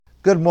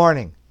Good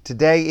morning.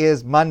 Today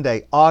is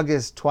Monday,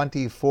 August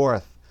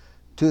 24th,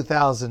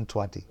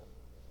 2020.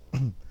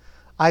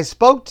 I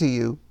spoke to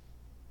you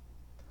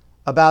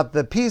about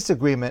the peace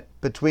agreement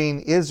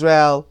between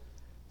Israel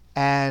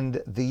and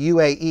the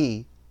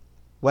UAE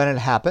when it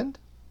happened.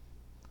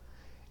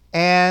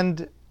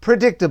 And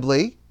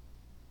predictably,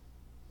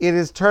 it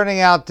is turning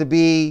out to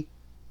be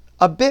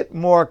a bit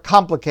more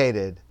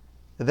complicated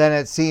than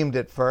it seemed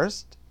at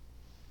first,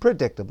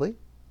 predictably.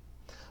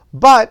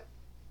 But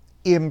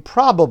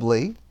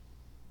improbably,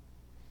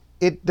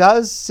 it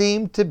does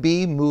seem to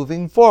be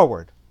moving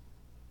forward.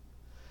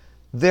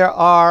 There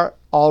are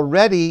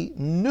already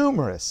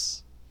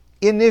numerous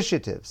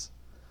initiatives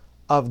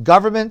of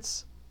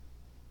governments,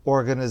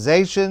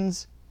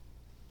 organizations,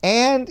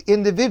 and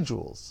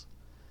individuals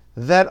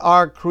that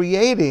are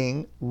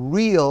creating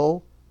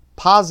real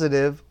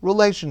positive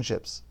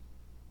relationships.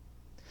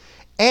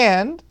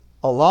 And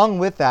along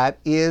with that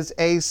is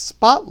a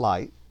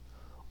spotlight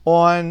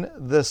on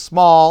the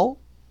small,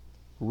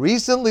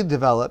 recently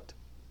developed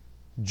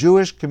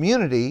Jewish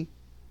community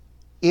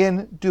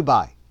in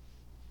Dubai.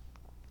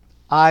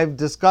 I've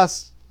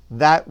discussed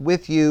that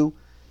with you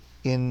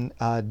in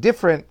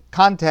different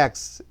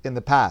contexts in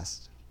the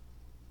past.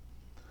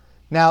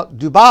 Now,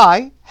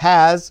 Dubai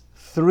has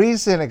 3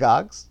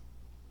 synagogues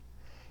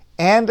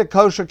and a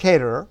kosher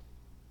caterer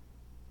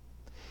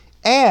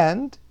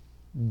and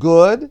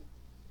good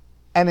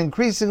and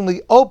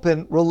increasingly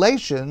open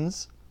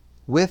relations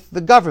with the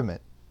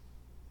government.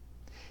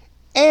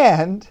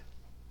 And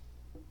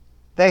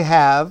they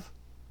have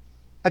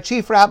a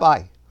chief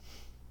rabbi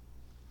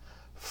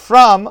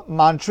from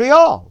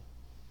Montreal,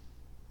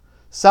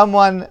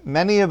 someone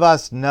many of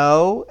us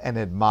know and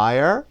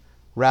admire,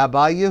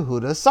 Rabbi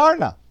Yehuda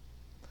Sarna,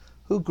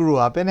 who grew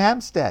up in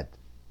Hampstead.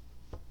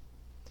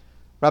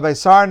 Rabbi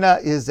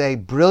Sarna is a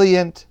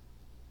brilliant,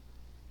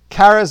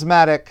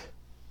 charismatic,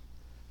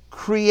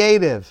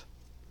 creative,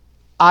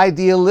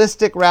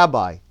 idealistic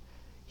rabbi.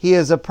 He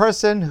is a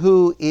person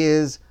who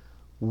is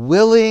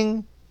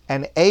willing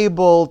and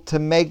able to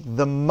make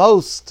the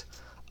most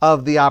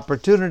of the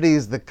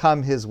opportunities that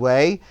come his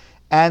way,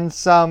 and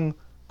some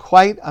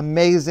quite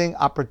amazing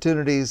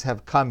opportunities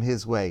have come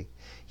his way.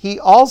 He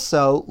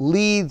also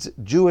leads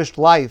Jewish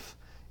life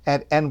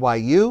at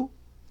NYU.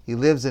 He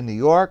lives in New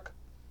York,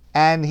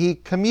 and he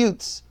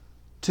commutes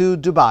to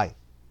Dubai.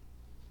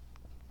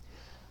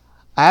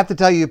 I have to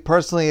tell you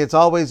personally, it's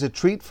always a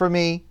treat for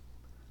me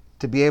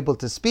to be able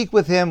to speak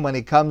with him when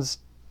he comes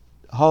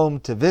home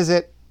to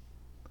visit.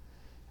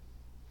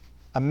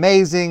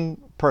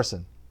 Amazing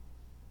person.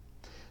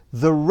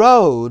 The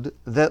road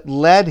that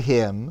led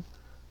him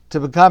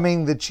to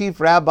becoming the chief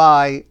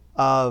rabbi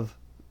of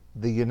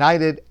the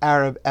United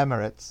Arab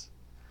Emirates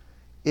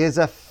is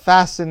a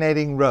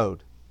fascinating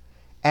road.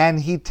 And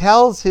he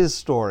tells his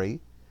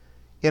story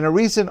in a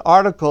recent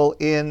article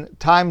in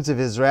Times of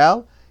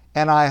Israel,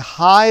 and I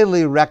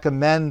highly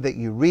recommend that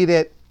you read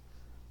it.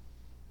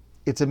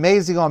 It's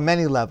amazing on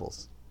many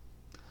levels.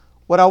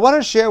 What I want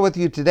to share with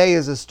you today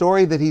is a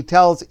story that he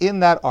tells in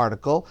that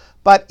article,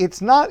 but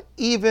it's not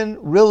even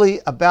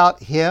really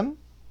about him.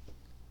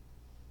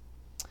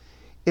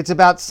 It's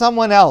about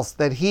someone else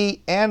that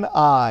he and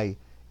I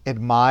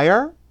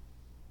admire.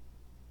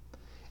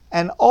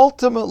 And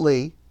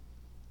ultimately,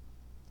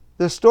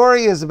 the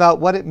story is about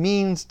what it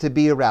means to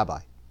be a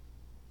rabbi.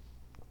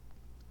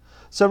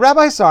 So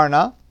Rabbi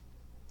Sarna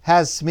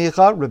has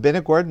smicha,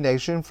 rabbinic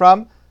ordination,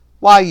 from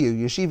YU,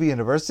 Yeshiva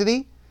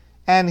University,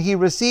 and he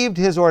received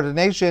his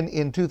ordination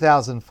in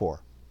 2004.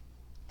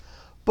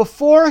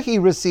 Before he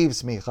received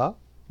smicha,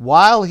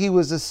 while he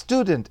was a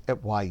student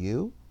at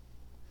YU,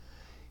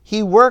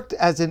 he worked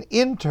as an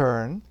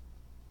intern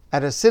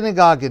at a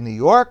synagogue in New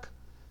York,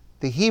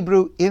 the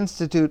Hebrew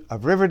Institute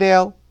of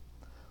Riverdale,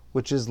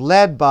 which is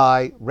led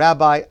by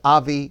Rabbi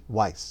Avi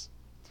Weiss.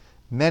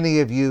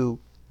 Many of you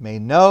may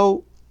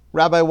know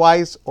Rabbi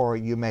Weiss, or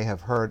you may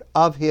have heard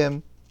of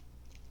him.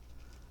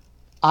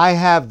 I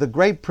have the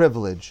great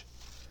privilege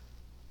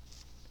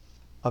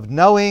of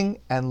knowing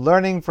and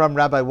learning from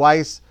Rabbi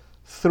Weiss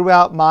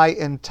throughout my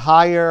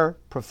entire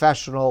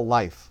professional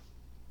life.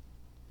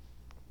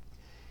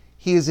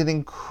 He is an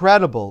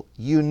incredible,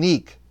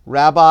 unique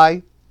rabbi,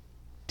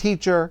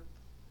 teacher,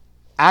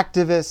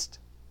 activist.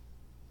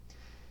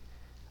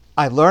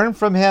 I learn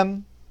from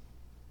him.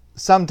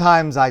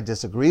 Sometimes I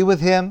disagree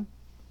with him,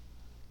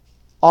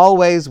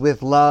 always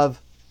with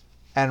love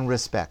and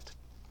respect.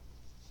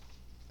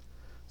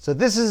 So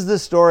this is the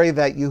story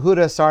that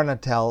Yehuda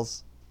Sarna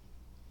tells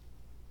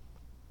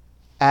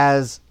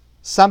as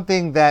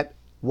something that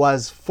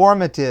was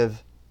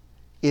formative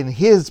in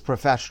his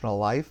professional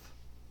life,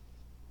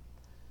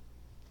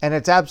 and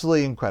it's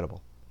absolutely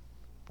incredible.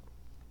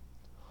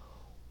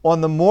 On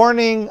the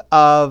morning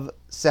of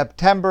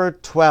September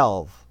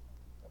 12,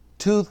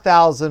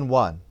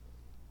 2001,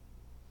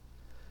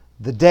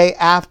 the day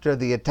after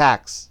the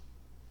attacks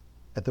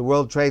at the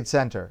World Trade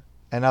Center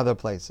and other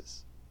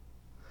places.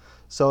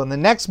 So in the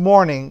next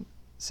morning,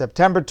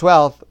 September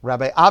 12th,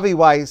 Rabbi Avi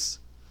Weiss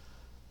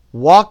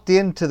walked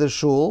into the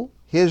shul,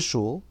 his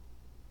shul,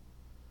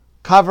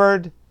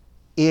 covered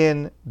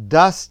in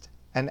dust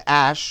and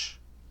ash,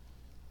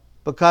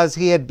 because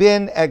he had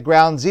been at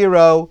ground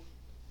zero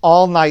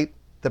all night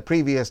the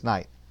previous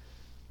night.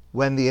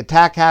 When the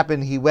attack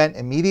happened, he went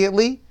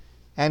immediately,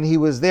 and he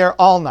was there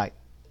all night.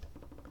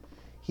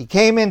 He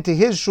came into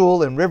his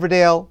shul in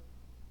Riverdale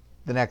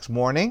the next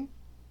morning.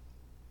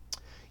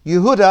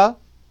 Yehuda,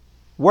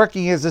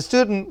 working as a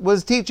student,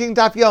 was teaching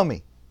Daf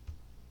Yomi.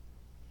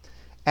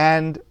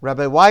 And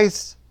Rabbi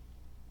Weiss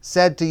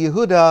said to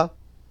Yehuda,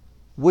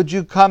 "Would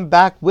you come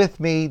back with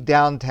me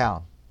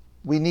downtown?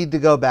 We need to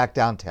go back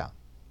downtown."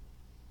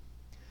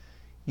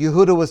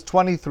 Yehuda was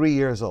 23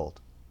 years old.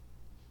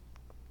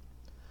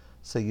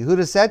 So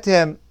Yehuda said to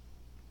him,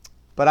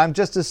 "But I'm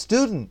just a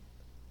student.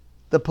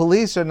 The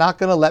police are not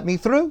going to let me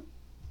through."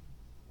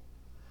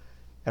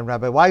 And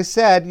Rabbi Weiss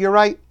said, "You're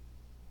right."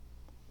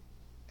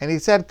 And he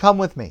said, "Come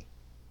with me."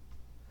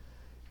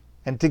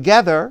 And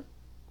together,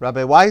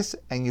 Rabbi Weiss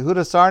and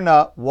Yehuda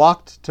Sarna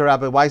walked to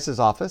Rabbi Weiss's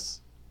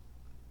office.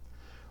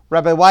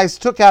 Rabbi Weiss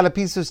took out a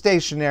piece of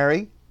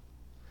stationery,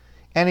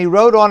 and he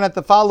wrote on it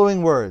the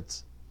following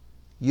words: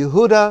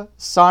 "Yehuda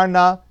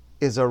Sarna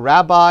is a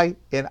rabbi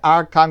in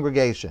our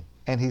congregation,"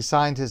 and he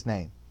signed his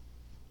name.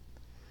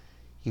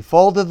 He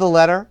folded the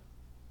letter,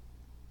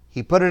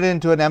 he put it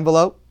into an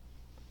envelope,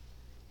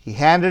 he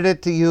handed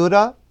it to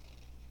Yehuda,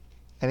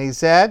 and he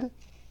said,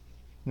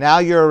 "Now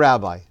you're a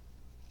rabbi.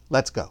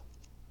 Let's go."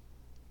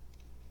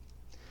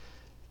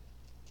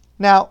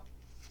 Now,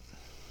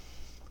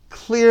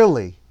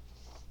 clearly,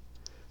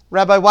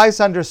 Rabbi Weiss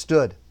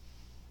understood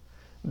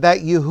that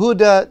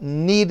Yehuda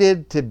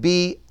needed to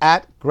be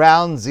at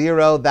ground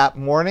zero that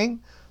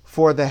morning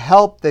for the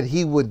help that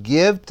he would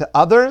give to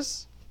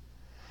others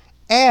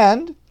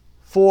and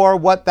for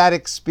what that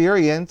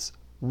experience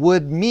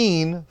would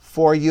mean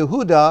for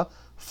Yehuda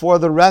for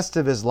the rest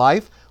of his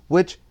life,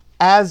 which,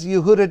 as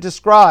Yehuda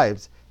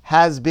describes,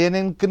 has been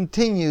and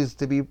continues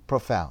to be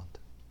profound.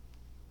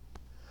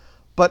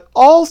 But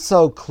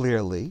also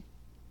clearly,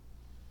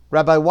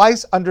 Rabbi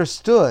Weiss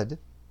understood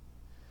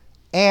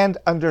and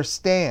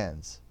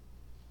understands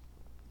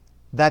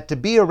that to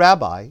be a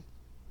rabbi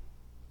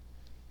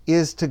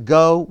is to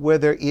go where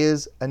there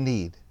is a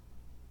need.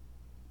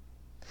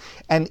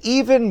 And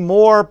even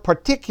more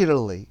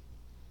particularly,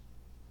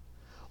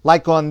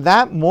 like on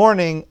that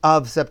morning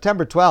of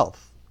September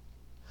 12th,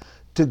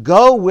 to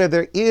go where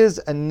there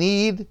is a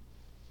need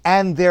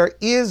and there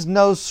is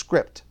no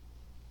script.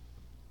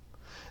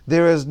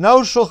 There is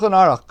no Shulchan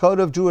Aruch, code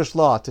of Jewish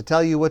law, to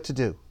tell you what to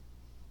do.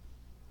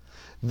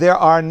 There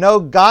are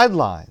no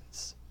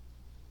guidelines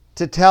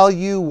to tell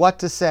you what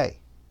to say.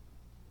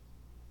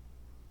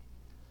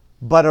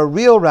 But a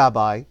real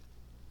rabbi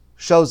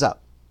shows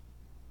up.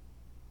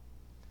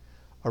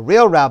 A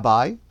real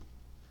rabbi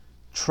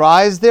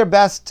tries their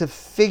best to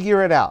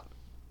figure it out,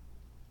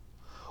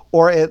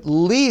 or at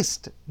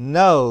least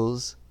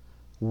knows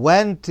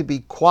when to be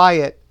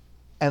quiet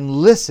and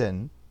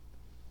listen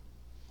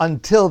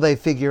until they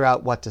figure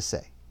out what to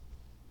say.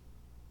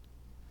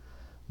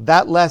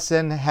 That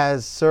lesson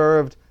has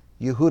served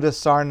Yehuda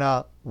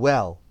Sarna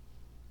well.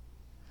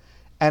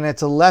 And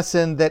it's a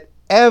lesson that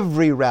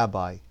every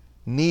rabbi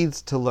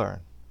needs to learn.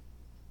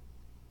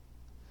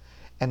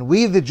 And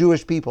we, the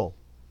Jewish people,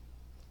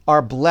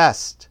 are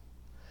blessed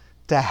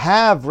to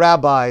have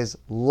rabbis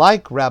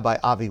like Rabbi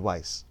Avi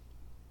Weiss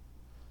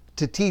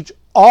to teach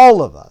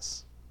all of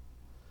us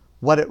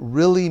what it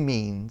really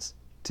means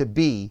to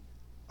be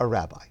a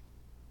rabbi.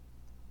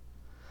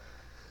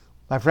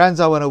 My friends,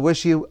 I want to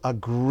wish you a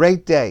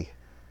great day,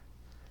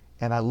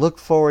 and I look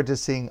forward to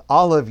seeing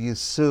all of you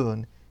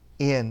soon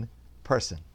in person.